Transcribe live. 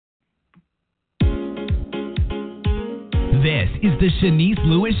This is the Shanice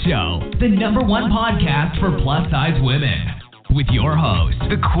Lewis Show, the #1 podcast for plus-size women. With your host,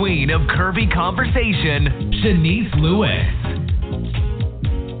 the queen of curvy conversation, Shanice Lewis.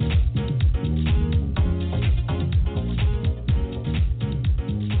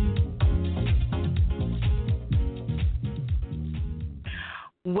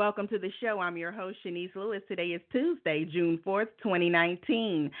 Welcome to the show. I'm your host, Shanice Lewis. Today is Tuesday, June 4th,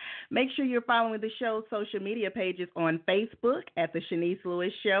 2019. Make sure you're following the show's social media pages on Facebook at The Shanice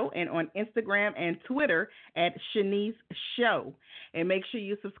Lewis Show and on Instagram and Twitter at Shanice Show. And make sure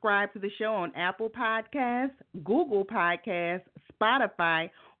you subscribe to the show on Apple Podcasts, Google Podcasts, Spotify,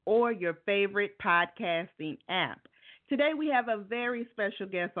 or your favorite podcasting app. Today we have a very special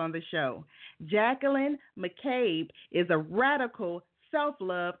guest on the show. Jaclyn McCabe is a radical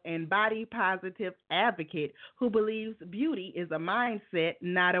self-love and body-positive advocate who believes beauty is a mindset,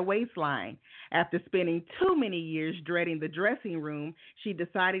 not a waistline. After spending too many years dreading the dressing room, she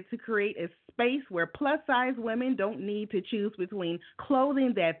decided to create a space where plus-size women don't need to choose between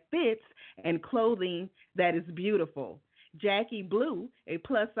clothing that fits and clothing that is beautiful. Jaci Blue, a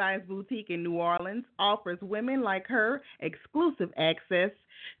plus-size boutique in New Orleans, offers women like her exclusive access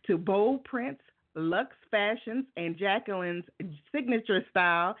to bold prints, luxe fashions, and Jaclyn's signature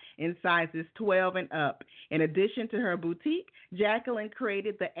style in sizes 12 and up. In addition to her boutique, Jaclyn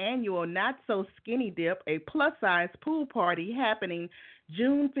created the annual Not So Skinny Dip, a plus-size pool party happening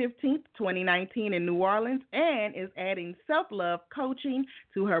June 15th, 2019 in New Orleans, and is adding self-love coaching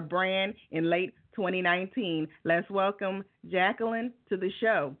to her brand in late 2019. Let's welcome Jaclyn to the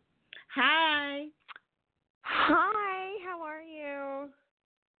show. Hi. Hi, how are you?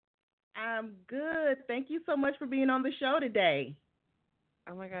 I'm good. Thank you so much for being on the show today.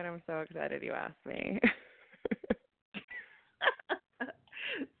 Oh my God, I'm so excited you asked me.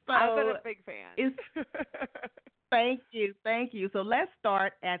 I've been a big fan. Thank you. So let's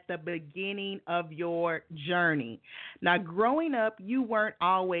start at the beginning of your journey. Now, growing up, you weren't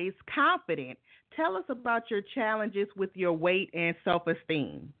always confident. Tell us about your challenges with your weight and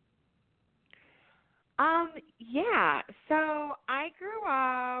self-esteem. Yeah, so I grew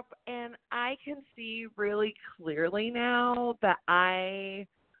up and I can see really clearly now that I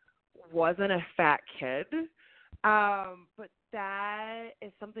wasn't a fat kid, but that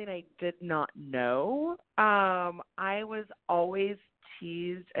is something I did not know. I was always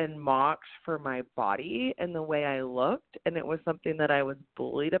teased and mocked for my body and the way I looked, and it was something that I was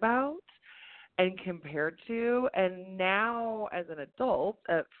bullied about and compared to. And now as an adult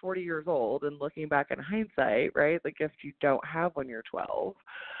at 40 years old and looking back in hindsight, right, the gift you don't have when you're 12,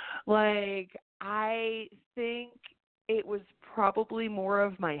 like I think it was probably more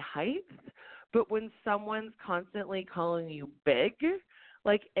of my height, but when someone's constantly calling you big,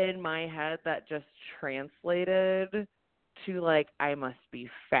 like in my head that just translated to like I must be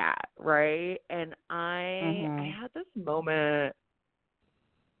fat, right? And I had this moment.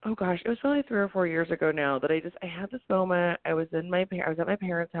 Oh gosh, it was probably 3 or 4 years ago now that I had this moment. I was at my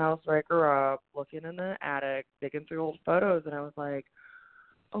parents' house where I grew up, looking in the attic, digging through old photos, and I was like,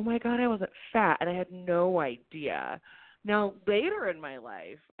 oh my God, I wasn't fat, and I had no idea. Now, later in my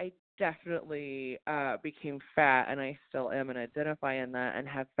life, I definitely became fat, and I still am and identify in that and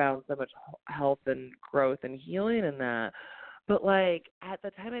have found so much health and growth and healing in that. But like at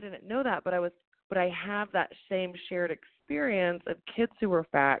the time I didn't know that, but I have that same shared experience of kids who were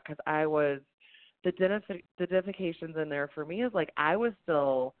fat because I was, the identifications in there for me is like I was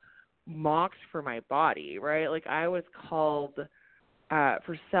still mocked for my body, right? Like I was called,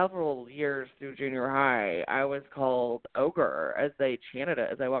 for several years through junior high, I was called ogre as they chanted it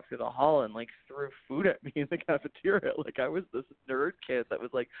as I walked through the hall and like threw food at me in the cafeteria. Like I was this nerd kid that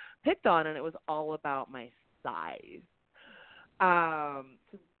was like picked on, and it was all about my size.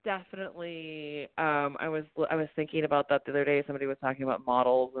 So definitely, I was thinking about that the other day. Somebody was talking about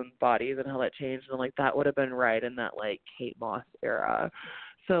models and bodies and how that changed, and like that would have been right in that like Kate Moss era.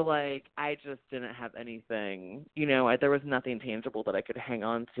 So like I just didn't have anything, there was nothing tangible that I could hang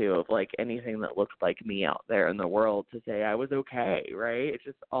on to of like anything that looked like me out there in the world to say I was okay, right? It's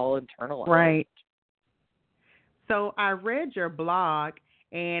just all internalized. Right. So I read your blog,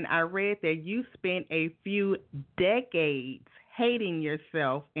 and I read that you spent a few decades hating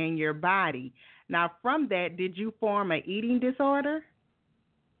yourself and your body. Now, from that, did you form an eating disorder?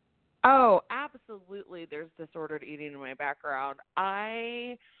 Oh, absolutely. There's disordered eating in my background.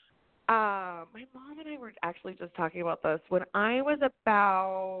 My mom and I were actually just talking about this. When I was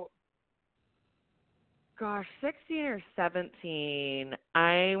about, 16 or 17,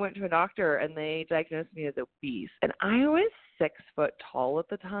 I went to a doctor and they diagnosed me as obese. And I was 6 foot tall at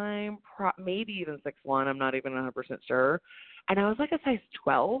the time, maybe even 6'1". I'm not even 100% sure. And I was like a size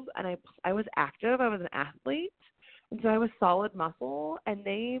 12, and I was active. I was an athlete, and so I was solid muscle. And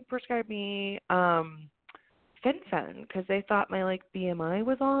they prescribed me fen because they thought my like BMI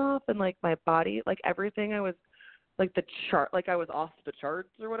was off and like my body, like everything. I was like the chart, like I was off the charts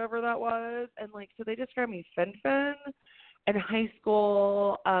or whatever that was. And like so they prescribed me fen. In high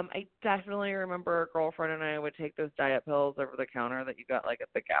school, I definitely remember a girlfriend and I would take those diet pills over the counter that you got like at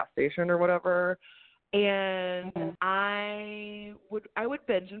the gas station or whatever. And I would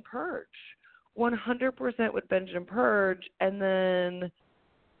binge and purge. 100% would binge and purge. And then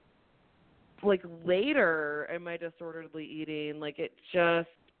like later in my disorderly eating, like it just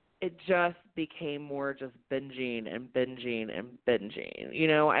became more just binging and binging and binging. You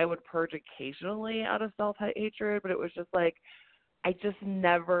know, I would purge occasionally out of self-hatred, but it was just like I just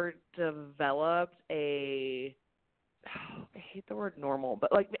never developed I hate the word normal,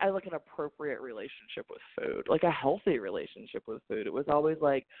 but like I like an appropriate relationship with food, like a healthy relationship with food. It was always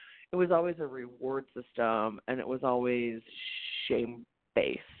a reward system, and it was always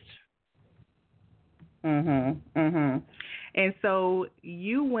shame-based. And so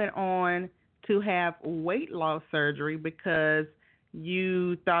you went on to have weight loss surgery because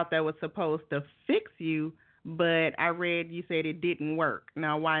you thought that was supposed to fix you, but I read you said it didn't work.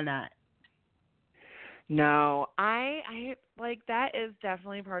 Now, why not? No, I like that is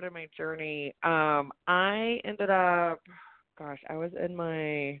definitely part of my journey. I ended up, I was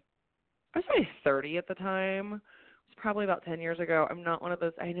my 30 at the time. Probably about 10 years ago. I'm not one of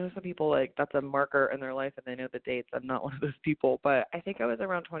those. I know some people like that's a marker in their life and they know the dates. I'm not one of those people, but I think I was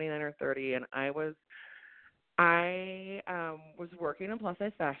around 29 or 30, and I was working in plus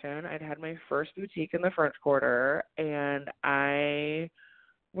size fashion. I'd had my first boutique in the French Quarter, and I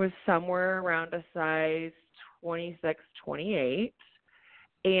was somewhere around a size 26, 28.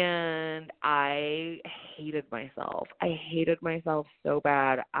 And I hated myself. I hated myself so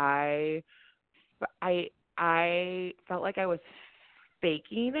bad. I felt like I was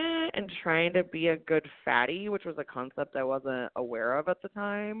faking it and trying to be a good fatty, which was a concept I wasn't aware of at the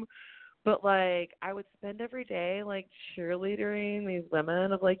time. But, like, I would spend every day, like, cheerleading these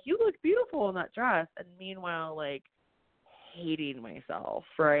women of, like, you look beautiful in that dress. And meanwhile, like, hating myself,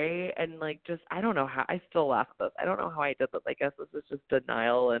 right? And, like, just, I don't know how, I still laugh at this. I don't know how I did this. I guess this is just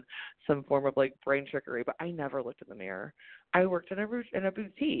denial and some form of, like, brain trickery. But I never looked in the mirror. I worked in a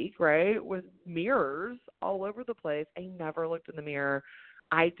boutique, right, with mirrors all over the place. I never looked in the mirror.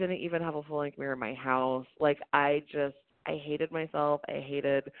 I didn't even have a full-length mirror in my house. Like, I hated myself. I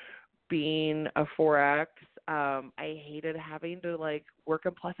hated being a 4X. I hated having to, like, work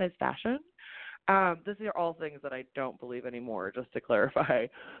in plus-size fashion. These are all things that I don't believe anymore, just to clarify.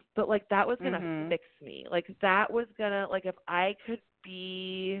 But, like, that was going to fix me. Like, that was going to, like, if I could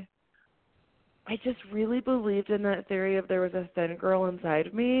be... I just really believed in that theory of there was a thin girl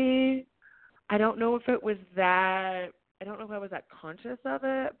inside me. I don't know if it was that, I don't know if I was that conscious of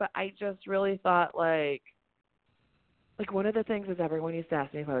it, but I just really thought like one of the things is everyone used to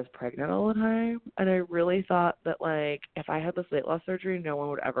ask me if I was pregnant all the time. And I really thought that like if I had this weight loss surgery, no one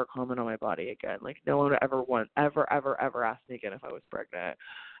would ever comment on my body again. Like no one would ever ask me again if I was pregnant.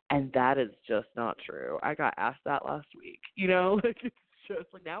 And that is just not true. I got asked that last week, you know, like it's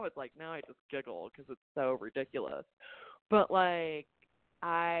just like now I just giggle because it's so ridiculous. But like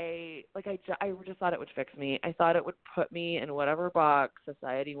I just thought it would fix me. I thought it would put me in whatever box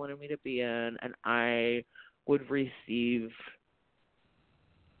society wanted me to be in, and I would receive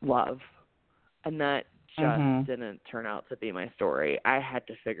love. And that just didn't turn out to be my story. I had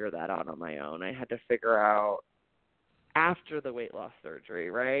to figure that out on my own. I had to figure out after the weight loss surgery,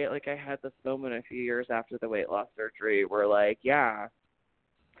 right? Like I had this moment a few years after the weight loss surgery where like, yeah,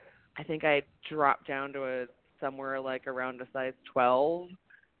 I think I dropped down to somewhere like around a size 12,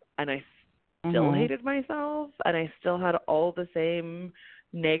 and I still hated myself, and I still had all the same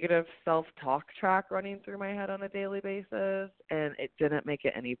negative self-talk track running through my head on a daily basis, and it didn't make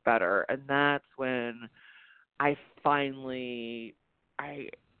it any better. And that's when I finally,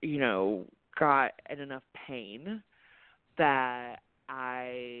 got in enough pain that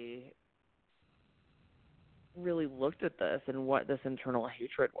I really looked at this and what this internal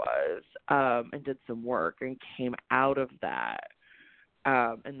hatred was, and did some work and came out of that.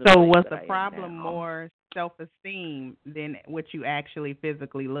 So was the problem more self-esteem than what you actually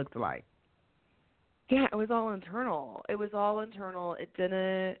physically looked like? Yeah, it was all internal. It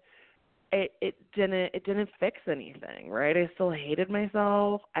didn't fix anything, right? I still hated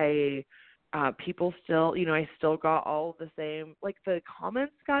myself. People still, I still got all the same, like the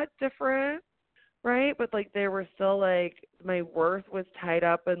comments got different, right? But, like, there were still, like, my worth was tied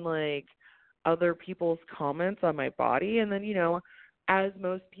up in, like, other people's comments on my body. And then, as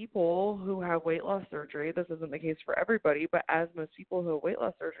most people who have weight loss surgery, this isn't the case for everybody, but as most people who have weight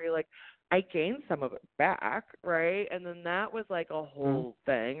loss surgery, like, I gained some of it back, right? And then that was, like, a whole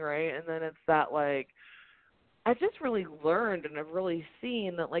thing, right? And then it's that, like, I've just really learned and I've really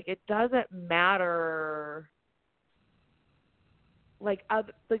seen that, like, it doesn't matter. Like,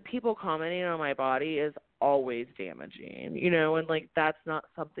 people commenting on my body is always damaging, and, like, that's not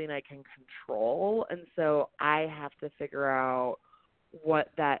something I can control. And so I have to figure out what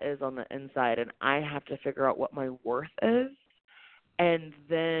that is on the inside, and I have to figure out what my worth is. And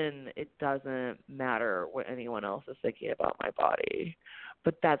then it doesn't matter what anyone else is thinking about my body.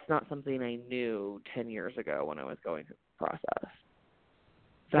 But that's not something I knew 10 years ago when I was going through the process.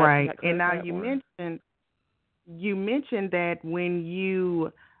 Right. And now you mentioned that when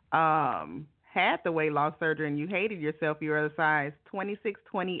you had the weight loss surgery and you hated yourself, you were a size 26,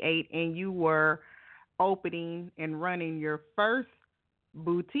 28, and you were opening and running your first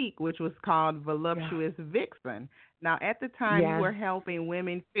boutique, which was called Voluptuous Vixen. Now, at the time, you were helping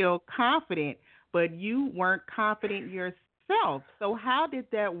women feel confident, but you weren't confident yourself. So how did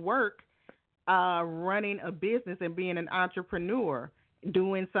that work, running a business and being an entrepreneur,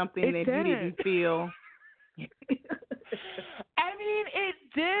 doing something that you didn't feel? I mean, it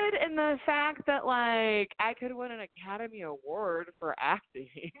did in the fact that, like, I could win an Academy Award for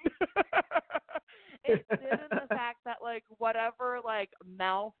acting. It did in the fact that, like, whatever, like,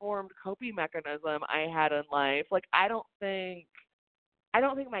 malformed coping mechanism I had in life, like, I don't think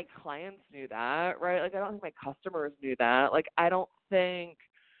my clients knew that, right? Like, I don't think my customers knew that. Like, I think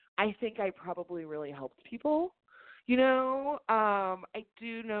I probably really helped people. I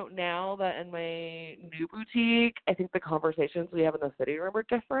do note now that in my new boutique, I think the conversations we have in the fitting room are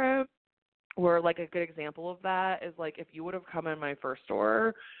different. Where, like, a good example of that is, like, if you would have come in my first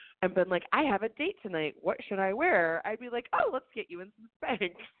store and been like, I have a date tonight, what should I wear? I'd be like, oh, let's get you in some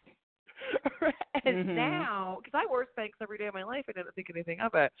Spanx. And now, because I wore Spanx every day of my life, I didn't think anything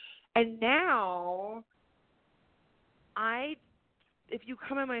of it. And now, if you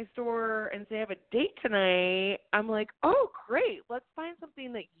come in my store and say I have a date tonight, I'm like, oh, great, let's find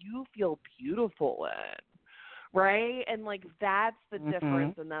something that you feel beautiful in, right? And, like, that's the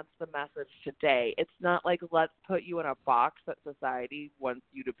difference, and that's the message today. It's not like, let's put you in a box that society wants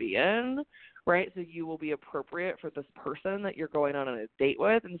you to be in, right? So you will be appropriate for this person that you're going on a date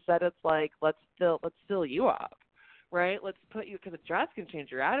with. Instead, it's like, let's fill you up. Right? Let's put you, because a dress can change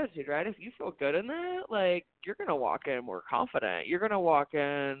your attitude, right? If you feel good in that, like, you're going to walk in more confident. You're going to walk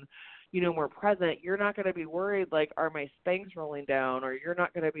in, more present. You're not going to be worried, like, are my Spanx rolling down? Or you're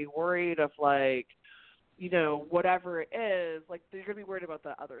not going to be worried if, like, whatever it is, like, you're going to be worried about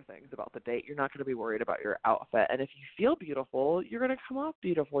the other things about the date. You're not going to be worried about your outfit. And if you feel beautiful, you're going to come off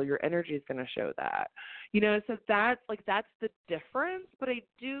beautiful. Your energy is going to show that. So that's the difference. But I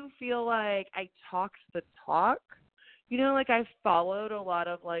do feel like I talked the talk. Like, I've followed a lot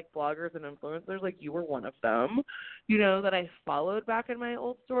of, like, bloggers and influencers, like you were one of them, that I followed back in my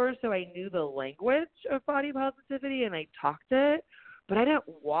old stores. So I knew the language of body positivity and I talked it, but I didn't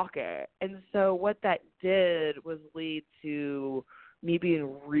walk it. And so what that did was lead to me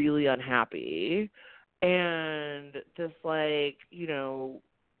being really unhappy and just, like,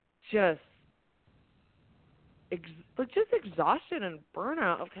 just exhaustion and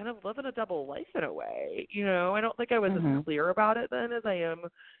burnout of kind of living a double life in a way. I don't think I was as clear about it then as I am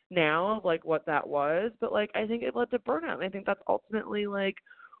now, of, like, what that was. But, like, I think it led to burnout. And I think that's ultimately, like,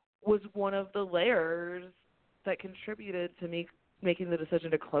 was one of the layers that contributed to me making the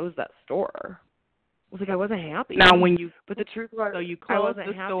decision to close that store. It was like I wasn't happy. Now, but the truth was, so you I closed wasn't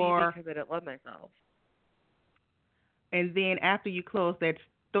the happy store because I didn't love myself. And then after you closed that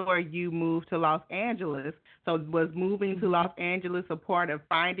store, you moved to Los Angeles. So was moving to Los Angeles a part of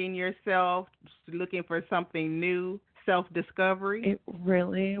finding yourself, looking for something new, self-discovery? It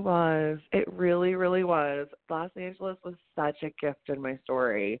really was. It really, really was. Los Angeles was such a gift in my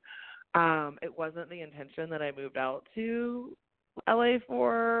story. It wasn't the intention that I moved out to LA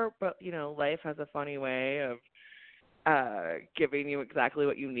for, but, life has a funny way of giving you exactly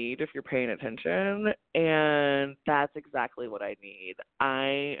what you need if you're paying attention, and that's exactly what I need.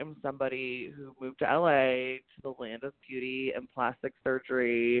 I am somebody who moved to LA, to the land of beauty and plastic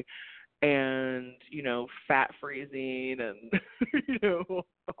surgery and, fat freezing and,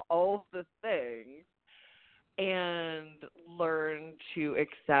 all of the things, and learn to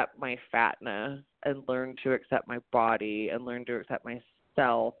accept my fatness and learn to accept my body and learn to accept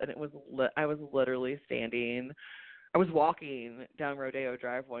myself. And I was literally standing I was walking down Rodeo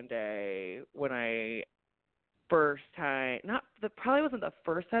Drive one day when I first time, probably wasn't the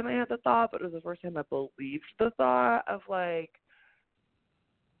first time I had the thought, but it was the first time I believed the thought of like,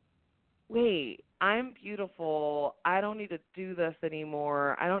 wait, I'm beautiful. I don't need to do this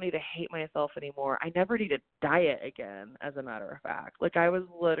anymore. I don't need to hate myself anymore. I never need to diet again, as a matter of fact. Like, I was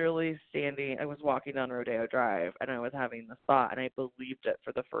literally I was walking down Rodeo Drive, and I was having this thought, and I believed it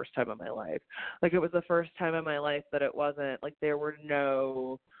for the first time in my life. Like, it was the first time in my life that it wasn't, like, there were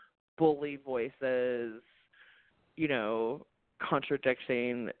no bully voices, you know,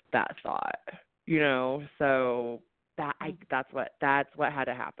 contradicting that thought, you know, so that's what had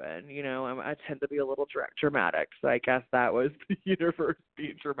to happen. You know, I tend to be a little dramatic, so I guess that was the universe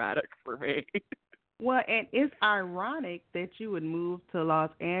being dramatic for me. Well, and it's ironic that you would move to Los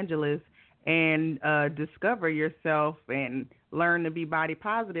Angeles and discover yourself and learn to be body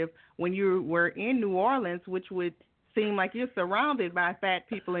positive when you were in New Orleans, which would seem like you're surrounded by fat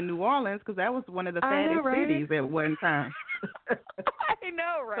people in New Orleans, because that was one of the fattest cities at one time. I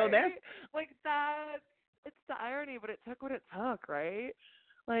know, right? So that's like that. It's the irony, but it took what it took, right?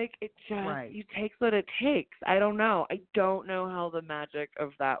 Like, it just, you take what it takes. I don't know. I don't know how the magic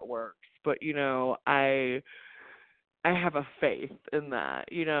of that works, but, you know, I have a faith in that,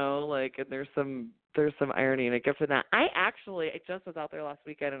 you know, like, and there's some irony and a gift in that. I just was out there last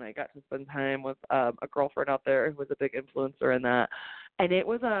weekend, and I got to spend time with a girlfriend out there who was a big influencer in that, and it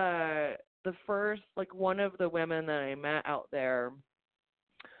was the first, like, one of the women that I met out there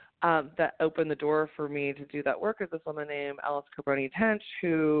that opened the door for me to do that work is this woman named Alice Carboni-Tench,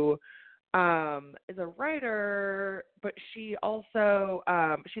 who is a writer, but she also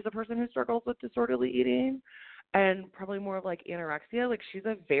she's a person who struggles with disorderly eating and probably more of like anorexia. Like, she's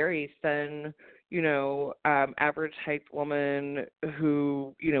a very thin, you know, average height woman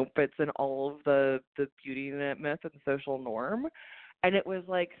who, you know, fits in all of the beauty myth and social norm. And it was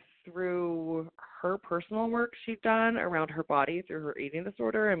like through her personal work she'd done around her body through her eating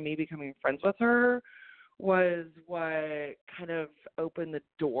disorder and me becoming friends with her was what kind of opened the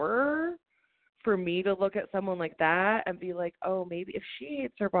door for me to look at someone like that and be like, oh, maybe if she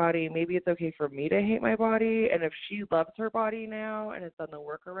hates her body, maybe it's okay for me to hate my body. And if she loves her body now and has done the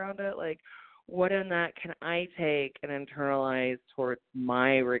work around it, like, what in that can I take and internalize towards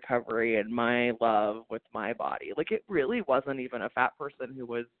my recovery and my love with my body? Like, it really wasn't even a fat person who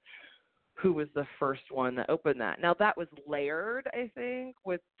was the first one that opened that. Now, that was layered, I think,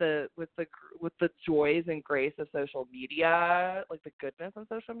 with the joys and grace of social media, like the goodness of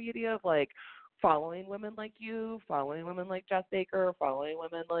social media, of like following women like you, following women like Jess Baker, following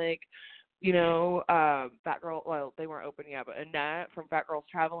women like, you know, Fat Girl, well, they weren't open yet, but Annette from Fat Girls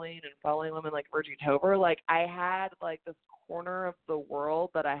Traveling, and following women like Virgie Tober. Like, I had like this corner of the world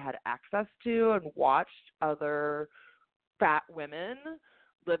that I had access to and watched other fat women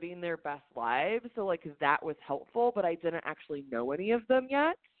living their best lives. So like, that was helpful, but I didn't actually know any of them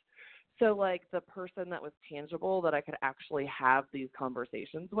yet. So like, the person that was tangible that I could actually have these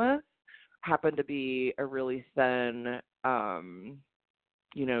conversations with happened to be a really thin,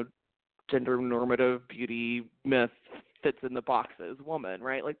 you know, gender normative beauty myth fits in the boxes woman,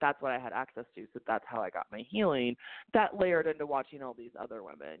 right? Like, that's what I had access to. So that's how I got my healing. That layered into watching all these other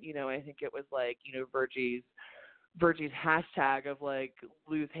women. You know, I think it was like, you know, Virgie's hashtag of like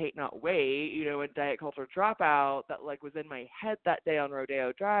lose hate not weight, you know, and diet culture dropout that like was in my head that day on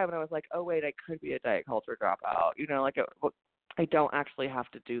Rodeo Drive, and I was like, oh wait, I could be a diet culture dropout, you know, like I don't actually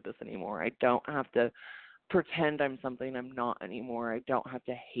have to do this anymore. I don't have to pretend I'm something I'm not anymore. I don't have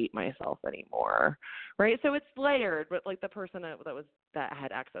to hate myself anymore, right? So it's layered, but like the person that I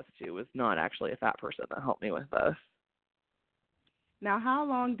had access to was not actually a fat person that helped me with this. Now, how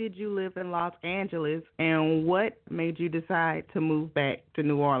long did you live in Los Angeles, and what made you decide to move back to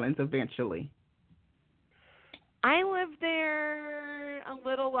New Orleans eventually? I lived there a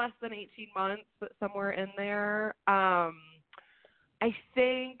little less than 18 months, but somewhere in there. I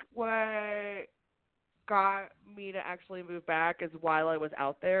think what got me to actually move back is while I was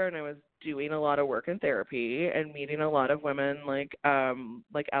out there and I was doing a lot of work in therapy and meeting a lot of women like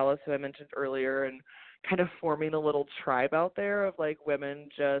Alice, who I mentioned earlier, and kind of forming a little tribe out there of like women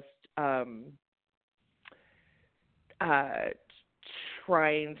just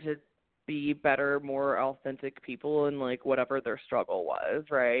trying to be better, more authentic people in like whatever their struggle was,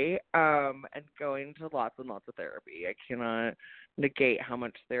 right? And going to lots and lots of therapy. I cannot negate how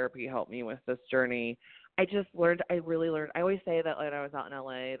much therapy helped me with this journey. I really learned. I always say that when I was out in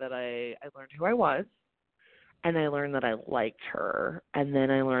LA that I learned who I was. and I learned that I liked her, and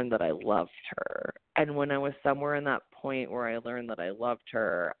then I learned that I loved her. And when I was somewhere in that point where I learned that I loved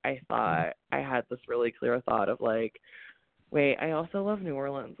her, I thought I had this really clear thought of like, wait, I also love New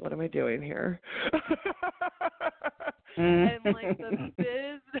Orleans. What am I doing here? And like the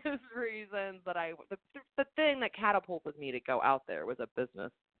business reasons that the thing that catapulted me to go out there was a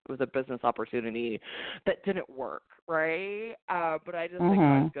business opportunity that didn't work, right? But I just think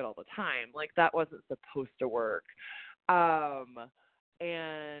I was good all the time. Like that wasn't supposed to work.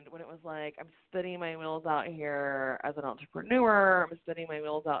 And when it was like, I'm spinning my wheels out here as an entrepreneur, I'm spinning my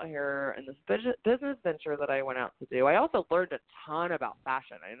wheels out here in this business venture that I went out to do. I also learned a ton about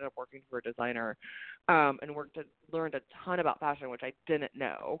fashion. I ended up working for a designer and learned a ton about fashion, which I didn't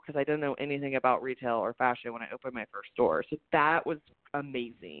know because I didn't know anything about retail or fashion when I opened my first store. So that was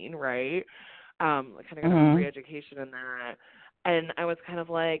amazing, right? I kind of got a free education in that. And I was kind of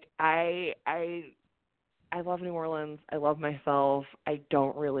like, I love New Orleans. I love myself. I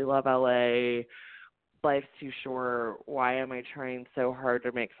don't really love LA. Life's too short. Why am I trying so hard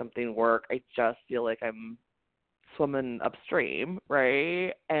to make something work? I just feel like I'm swimming upstream,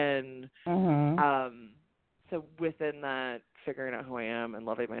 right? And so within that, figuring out who I am and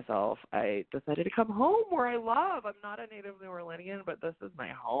loving myself, I decided to come home where I love. I'm not a native New Orleanian, but this is my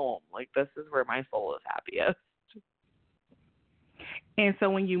home. Like, this is where my soul is happiest. And so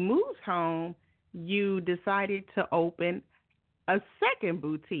when you moved home, you decided to open a second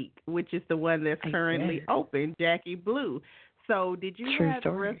boutique, which is the one that's currently open, Jaci Blue. So did you have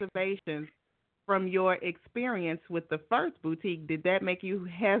reservations from your experience with the first boutique? Did that make you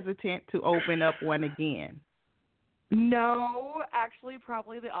hesitant to open up one again? No, actually,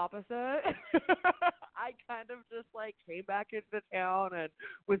 probably the opposite. I kind of just like came back into town and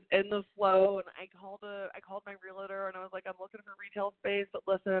was in the flow, and I called my realtor and I was like, I'm looking for retail space, but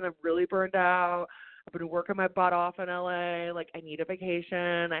listen, I'm really burned out. I've been working my butt off in LA. Like, I need a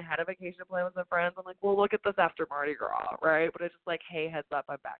vacation. I had a vacation plan with some friends. I'm like, well, look at this after Mardi Gras, right? But it's just like, hey, heads up,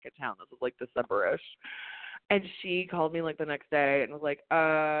 I'm back in town. This was like December-ish. And she called me like the next day and was like,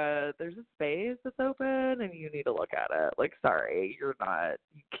 there's a space that's open and you need to look at it. Like, sorry, you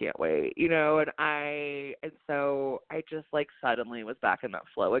can't wait, and so I just like suddenly was back in that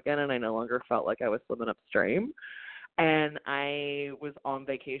flow again, and I no longer felt like I was swimming upstream. And I was on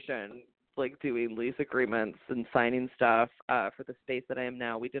vacation, like doing lease agreements and signing stuff for the space that I am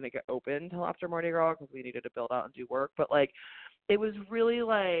now. We didn't get open until after Mardi Gras because we needed to build out and do work. But like, it was really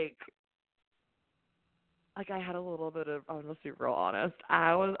like I had a little bit of, I'm just to be real honest,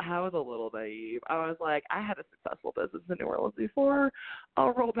 I was a little naive. I was like, I had a successful business in New Orleans before.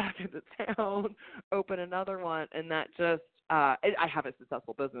 I'll roll back into town, open another one, and that just, I have a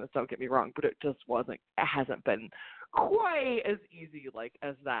successful business, don't get me wrong, but it hasn't been quite as easy like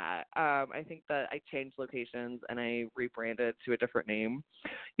as that. I think that I changed locations and I rebranded to a different name,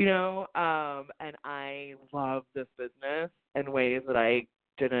 and I love this business in ways that I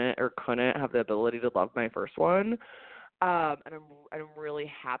didn't or couldn't have the ability to love my first one. And I'm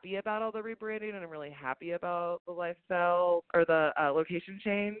really happy about all the rebranding, and I'm really happy about the lifestyle or the location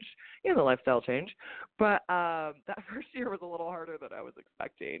change and the lifestyle change. But that first year was a little harder than I was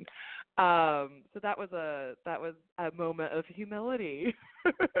expecting. So that was a moment of humility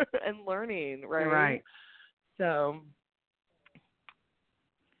and learning, right? Right. So,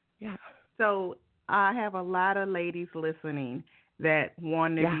 yeah. So I have a lot of ladies listening that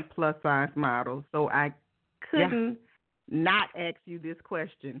want to be plus size models. So I couldn't not ask you this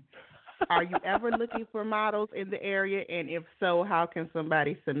question. Are you ever looking for models in the area? And if so, how can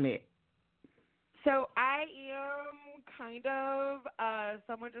somebody submit? So I am kind of,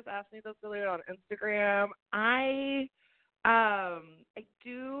 someone just asked me this earlier on Instagram. I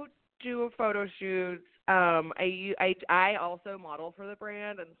do a photo shoot. I also model for the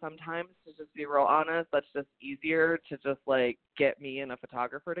brand, and sometimes, to just be real honest, that's just easier to just like get me and a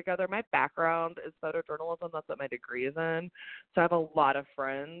photographer together. My background is photojournalism. That's what my degree is in. So I have a lot of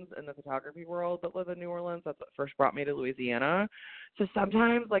friends in the photography world that live in New Orleans. That's what first brought me to Louisiana. So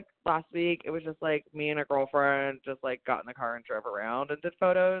sometimes, like last week, it was just like me and a girlfriend just like got in the car and drove around and did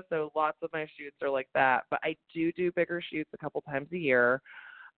photos. So lots of my shoots are like that. But I do bigger shoots a couple times a year.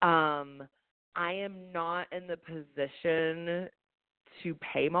 I am not in the position to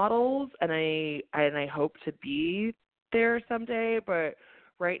pay models, and I hope to be there someday, but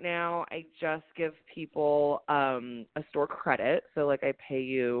right now I just give people a store credit. So like I pay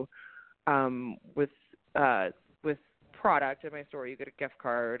you with product in my store. You get a gift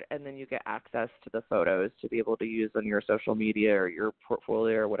card, and then you get access to the photos to be able to use on your social media or your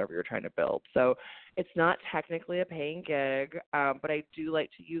portfolio or whatever you're trying to build. So it's not technically a paying gig, but I do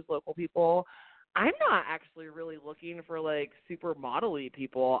like to use local people. I'm not actually really looking for like super modelly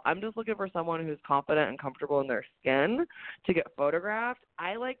people. I'm just looking for someone who's confident and comfortable in their skin to get photographed.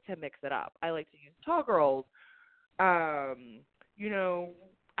 I like to mix it up. I like to use tall girls, you know,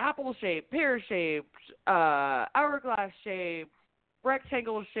 apple shaped, pear shaped, hourglass shaped,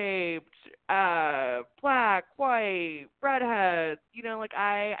 rectangle shaped, black, white, redheads. You know, like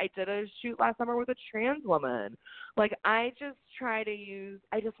I did a shoot last summer with a trans woman. Like I just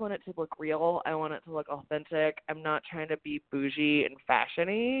I just want it to look real. I want it to look authentic. I'm not trying to be bougie and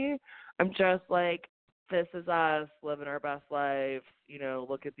fashion-y. I'm just like, this is us living our best life. You know,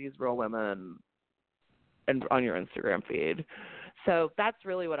 look at these real women and on your Instagram feed. So that's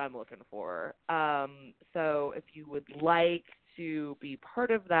really what I'm looking for. So if you would like to be part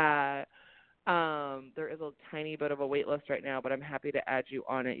of that, there is a tiny bit of a wait list right now, but I'm happy to add you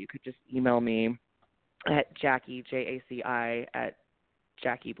on it. You could just email me at Jaci, Jaci, at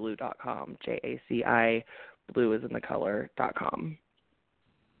JaciBlue.com. JACI, blue is in the color.com.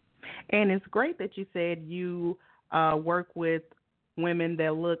 And it's great that you said you work with women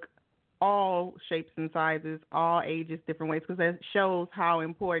that look all shapes and sizes, all ages, different ways, because that shows how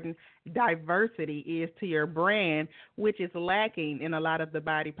important diversity is to your brand, which is lacking in a lot of the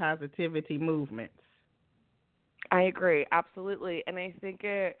body positivity movements. I agree, absolutely, and I think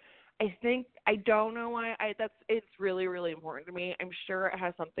I don't know why it's really, really important to me. I'm sure it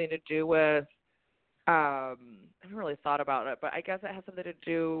has something to do with I haven't really thought about it, but I guess it has something to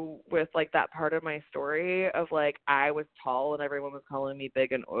do with like that part of my story of like I was tall and everyone was calling me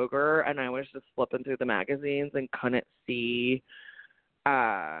big and ogre, and I was just flipping through the magazines and couldn't see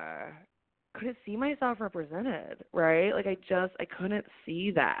myself represented, right? Like I couldn't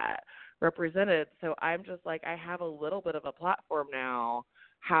see that represented. So I'm just like, I have a little bit of a platform now.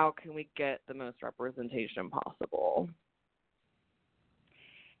 How can we get the most representation possible?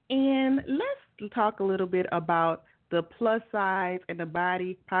 And let's talk a little bit about the plus size and the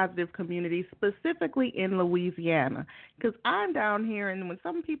body positive community, specifically in Louisiana, because I'm down here, and when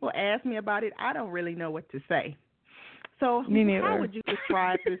some people ask me about it, I don't really know what to say. So how would you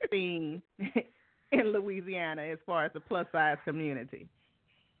describe this scene in Louisiana as far as the plus size community?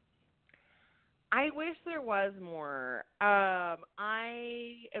 I wish there was more. I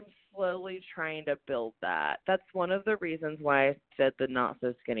am slowly trying to build that. That's one of the reasons why I did the Not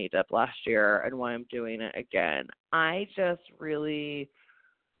So Skinny dip last year and why I'm doing it again. I just really,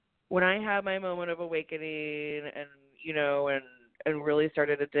 when I had my moment of awakening and, you know, and really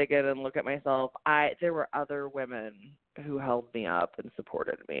started to dig in and look at myself, there were other women who held me up and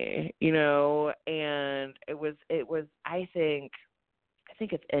supported me, you know, and it was I think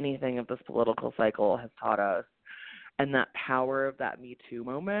if anything of this political cycle has taught us, and that power of that Me Too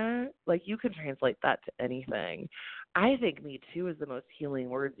moment, like you can translate that to anything. I think Me Too is the most healing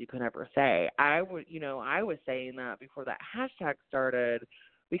words you can ever say. I was saying that before that hashtag started,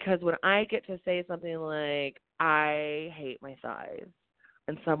 because when I get to say something like, I hate my thighs,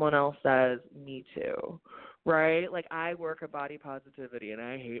 and someone else says, me too, right? Like, I work at body positivity, and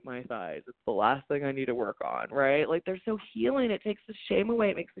I hate my thighs. It's the last thing I need to work on, right? Like, they're so healing. It takes the shame away.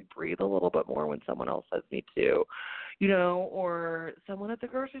 It makes me breathe a little bit more when someone else says me too, you know, or someone at the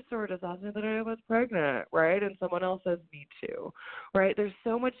grocery store just asked me that I was pregnant, right? And someone else says me too, right? There's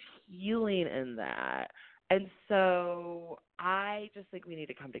so much healing in that. And so I just think we need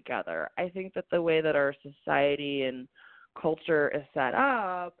to come together. I think that the way that our society and culture is set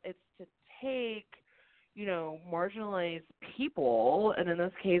up, it's to take, you know, marginalized people, and in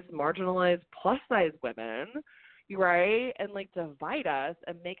this case, marginalized plus-size women, right, and, like, divide us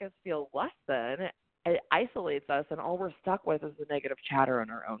and make us feel less than. It isolates us, and all we're stuck with is the negative chatter in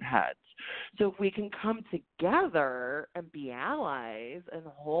our own heads. So if we can come together and be allies and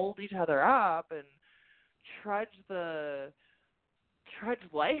hold each other up and trudge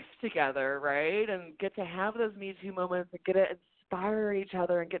life together, right, and get to have those Me Too moments and get to inspire each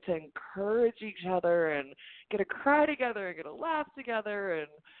other and get to encourage each other and get to cry together and get to laugh together and,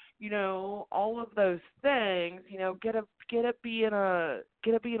 you know, all of those things, you know, get to be in a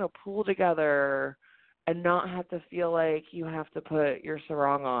pool together and not have to feel like you have to put your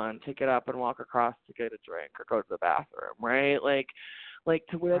sarong on to get up and walk across to get a drink or go to the bathroom, right? Like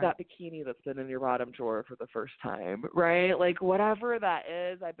to wear that bikini that's been in your bottom drawer for the first time, right? Like whatever that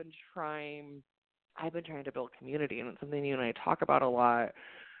is, I've been trying to build community, and it's something you and I talk about a lot,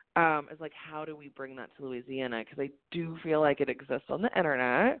 is like, how do we bring that to Louisiana? Because I do feel like it exists on the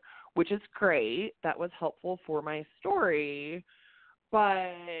internet, which is great. That was helpful for my story,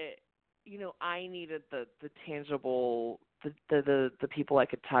 but I needed the tangible, the people I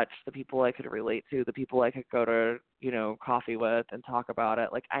could touch, the people I could relate to, the people I could go to, coffee with and talk about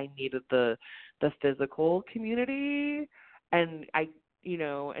it. Like I needed the physical community, and and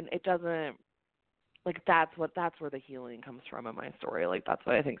it doesn't, like that's where the healing comes from in my story. Like that's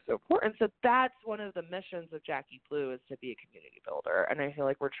what I think is so important. So that's one of the missions of Jaci Blue, is to be a community builder, and I feel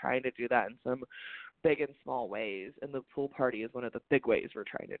like we're trying to do that in some big and small ways, and the pool party is one of the big ways we're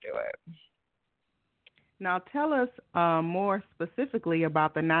trying to do it. Now tell us more specifically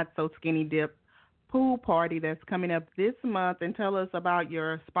about the Not So Skinny Dip pool party that's coming up this month, and tell us about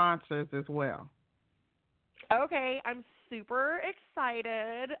your sponsors as well. Okay, I'm super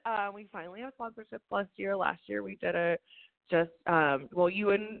excited. We finally have sponsorship last year. Last year we did it just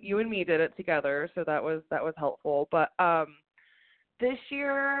you and me did it together, so that was helpful. But this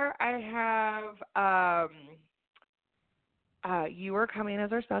year I have you are coming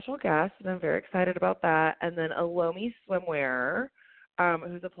as our special guest, and I'm very excited about that. And then Alomi Swimwear,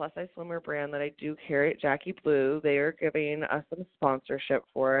 who's a plus-size swimwear brand that I do carry at Jaci Blue. They are giving us some sponsorship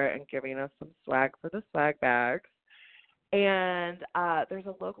for it and giving us some swag for the swag bags. And there's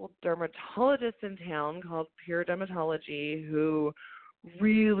a local dermatologist in town called Pure Dermatology who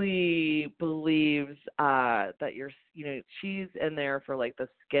really believes that she's in there for like the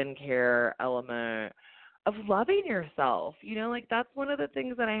skincare element of loving yourself. Like that's one of the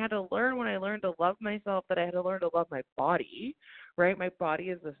things that I had to learn when I learned to love myself, that I had to learn to love my body, right? My body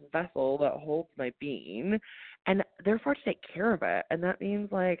is this vessel that holds my being, and therefore to take care of it. And that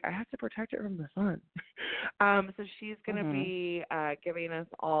means like I have to protect it from the sun. So she's going to be giving us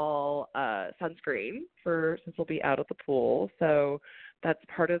all sunscreen since we'll be out at the pool. So that's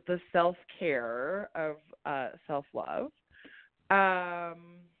part of the self-care of self-love.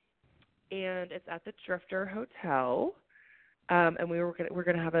 And it's at the Drifter Hotel, and we're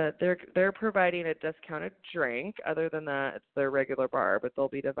gonna have they're providing a discounted drink. Other than that, it's their regular bar, but they'll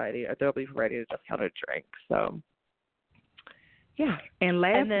be providing a discounted drink. So, yeah. And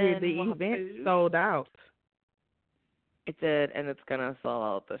last year the event sold out. It did, and it's gonna sell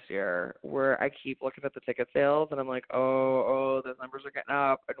out this year. I keep looking at the ticket sales, and I'm like, oh, those numbers are getting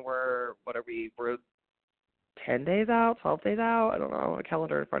up, and we're 10 days out, 12 days out. I don't know, a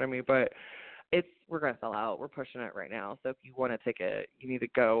calendar in front of me, but we're going to sell out. We're pushing it right now. So if you want a ticket, you need to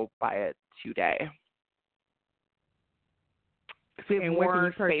go buy it today. We have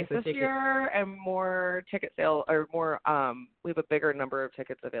more space this year and more ticket sale, or more, we have a bigger number of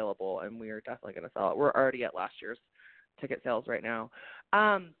tickets available, and we are definitely going to sell it. We're already at last year's ticket sales right now.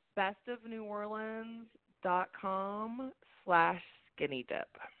 bestofneworleans.com/skinnydip.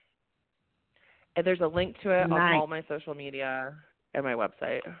 And there's a link to it on all my social media and my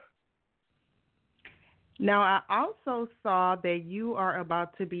website. Now, I also saw that you are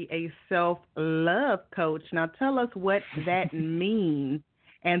about to be a self-love coach. Now, tell us what that means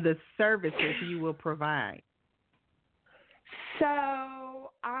and the services you will provide.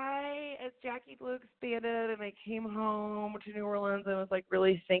 So as Jaci Blue expanded and I came home to New Orleans, I was like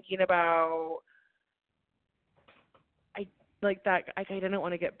really thinking about I didn't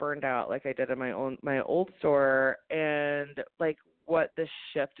want to get burned out like I did in my old store, and like what the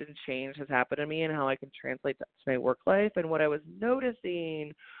shift and change has happened to me and how I can translate that to my work life. And what I was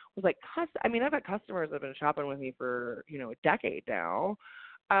noticing was like, I've had customers that have been shopping with me for, a decade now,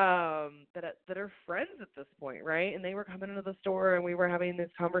 that are friends at this point, right? And they were coming into the store and we were having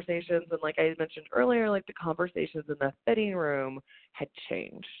these conversations, and like I mentioned earlier, like the conversations in the fitting room had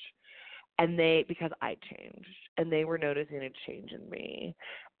changed. And because I changed, and they were noticing a change in me.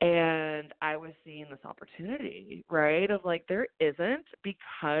 And I was seeing this opportunity, right, of like there isn't a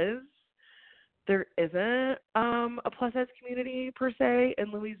plus-size community per se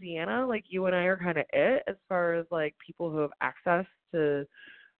in Louisiana. Like you and I are kind of it as far as like people who have access to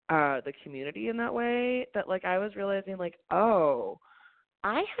the community in that way, that like I was realizing like, oh,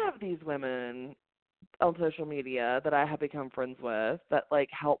 I have these women on social media that I have become friends with that like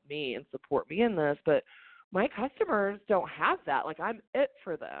help me and support me in this, but my customers don't have that. Like I'm it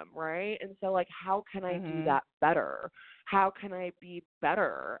for them, right? And so like how can I do that better? How can I be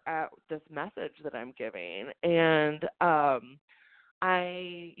better at this message that I'm giving? And and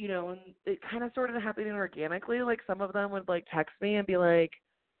it kind of started happening organically. Like some of them would like text me and be like,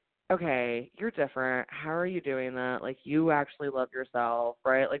 okay, you're different. How are you doing that? Like, you actually love yourself,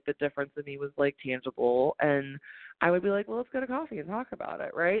 right? Like, the difference in me was, like, tangible. And I would be like, well, let's go to coffee and talk about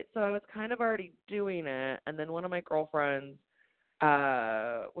it, right? So I was kind of already doing it. And then one of my girlfriends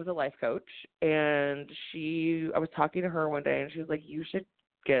was a life coach. And I was talking to her one day, and she was like, you should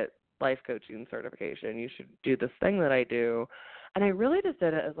get life coaching certification. You should do this thing that I do. And I really just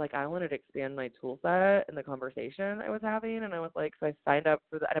did it as like I wanted to expand my tool set and the conversation I was having. And I was like, so I signed up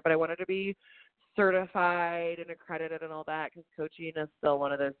for that, but I wanted to be certified and accredited and all that because coaching is still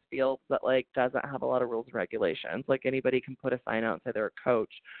one of those fields that like doesn't have a lot of rules and regulations. Like anybody can put a sign out and say they're a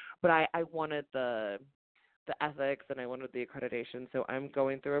coach, but I wanted the ethics and I wanted the accreditation. So I'm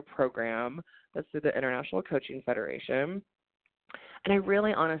going through a program that's through the International Coaching Federation. And I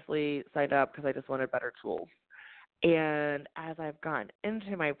really honestly signed up because I just wanted better tools. And as I've gotten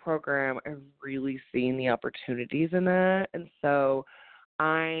into my program, I've really seen the opportunities in that. And so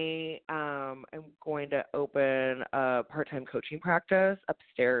I am going to open a part-time coaching practice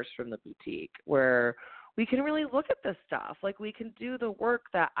upstairs from the boutique where we can really look at this stuff. Like we can do the work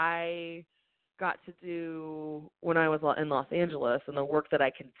that I got to do when I was in Los Angeles and the work that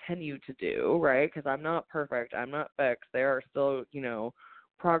I continue to do, right? Because I'm not perfect. I'm not fixed. There are still,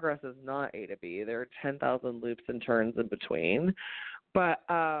 progress is not A to B. There are 10,000 loops and turns in between. But,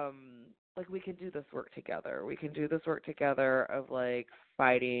 like, we can do this work together. We can do this work together of, like,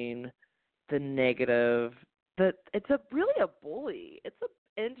 fighting the negative. That it's really a bully. It's an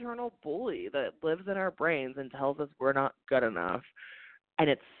internal bully that lives in our brains and tells us we're not good enough. And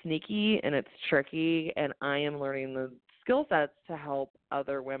it's sneaky and it's tricky, and I am learning the skill sets to help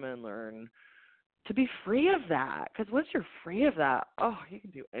other women learn to be free of that. Because once you're free of that, you can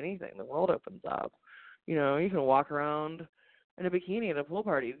do anything. The world opens up. You can walk around in a bikini at a pool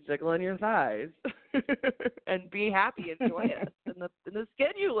party, jiggling your thighs, and be happy and joyous in the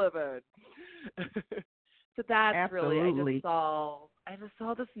skin you live in. So that's Absolutely. really, I just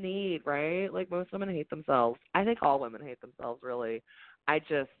saw this need, right? Like most women hate themselves. I think all women hate themselves, really. I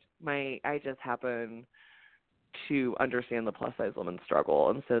just happen to understand the plus size woman struggle,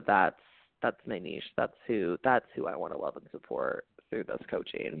 and so that's my niche. That's who I want to love and support through this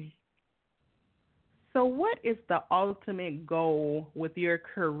coaching. So what is the ultimate goal with your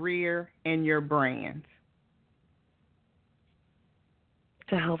career and your brand?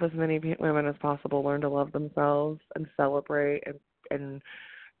 To help as many women as possible learn to love themselves and celebrate and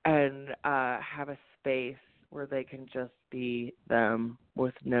have a space where they can just be them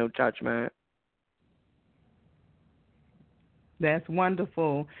with no judgment. That's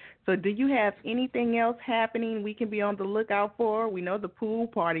wonderful. So do you have anything else happening we can be on the lookout for? We know the pool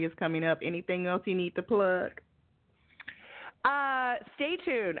party is coming up. Anything else you need to plug? Stay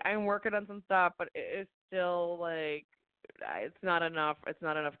tuned. I'm working on some stuff, but it's still like it's not enough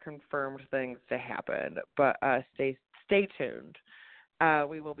confirmed things to happen. But stay tuned.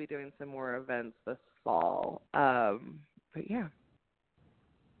 We will be doing some more events this fall. But yeah.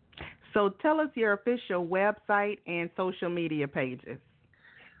 So tell us your official website and social media pages.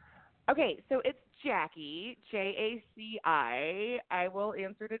 Okay, so it's Jaci, Jaci. I will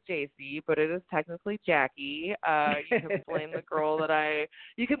answer to Jaci, but it is technically Jackie. You can blame the girl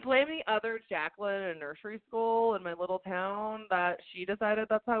you can blame the other Jaclyn in nursery school in my little town that she decided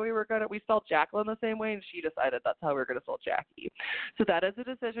that's how we were we spelled Jaclyn the same way, and she decided that's how we were going to spell Jackie. So that is a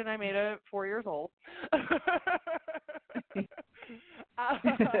decision I made at 4 years old.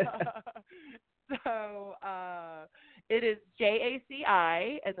 So it is Jaci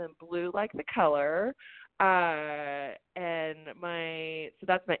and then blue like the color. And so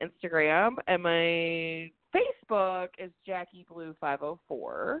that's my Instagram, and my Facebook is Jaci Blue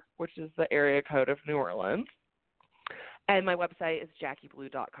 504, which is the area code of New Orleans. And my website is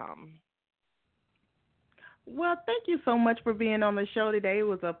JaciBlue.com. Well, thank you so much for being on the show today. It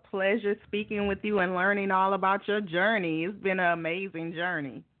was a pleasure speaking with you and learning all about your journey. It's been an amazing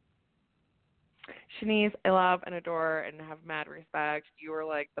journey. Shanice, I love and adore and have mad respect. You were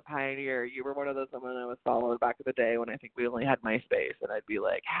like the pioneer. You were one of those women I was following back in the day when I think we only had MySpace, and I'd be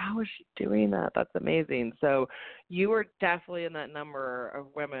like, how is she doing that? That's amazing. So you were definitely in that number of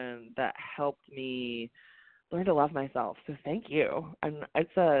women that helped me learn to love myself. So thank you. And it's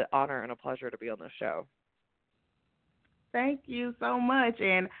an honor and a pleasure to be on this show. Thank you so much,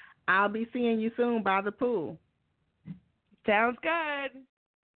 and I'll be seeing you soon by the pool. Sounds good.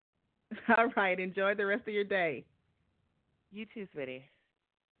 All right. Enjoy the rest of your day. You too, sweetie.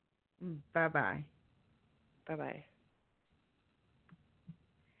 Bye-bye. Bye-bye.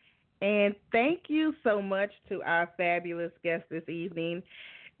 And thank you so much to our fabulous guest this evening,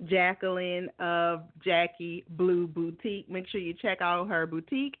 Jaclyn of Jaci Blue Boutique. Make sure you check out her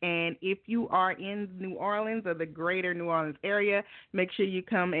boutique. And if you are in New Orleans or the greater New Orleans area, make sure you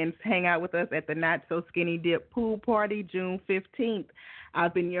come and hang out with us at the Not So Skinny Dip Pool Party, June 15th.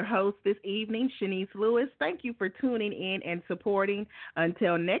 I've been your host this evening, Shanice Lewis. Thank you for tuning in and supporting.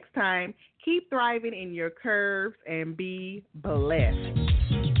 Until next time, keep thriving in your curves and be blessed.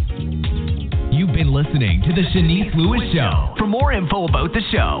 You've been listening to The Shanice Lewis Show. For more info about the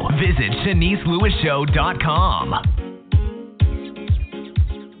show, visit ShaniceLewisShow.com.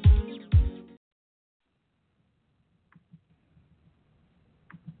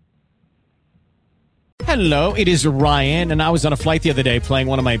 Hello, it is Ryan, and I was on a flight the other day playing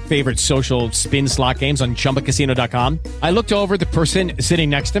one of my favorite social spin slot games on ChumbaCasino.com. I looked over at the person sitting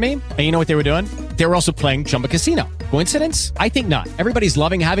next to me, and you know what they were doing? They were also playing Chumba Casino. Coincidence? I think not. Everybody's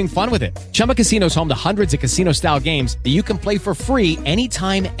loving having fun with it. Chumba Casino is home to hundreds of casino-style games that you can play for free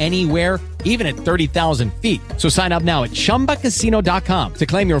anytime, anywhere, even at 30,000 feet. So sign up now at ChumbaCasino.com to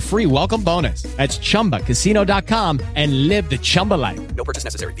claim your free welcome bonus. That's ChumbaCasino.com and live the Chumba life. No purchase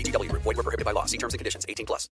necessary. VGW. Void where prohibited by law. See terms and conditions. 18+.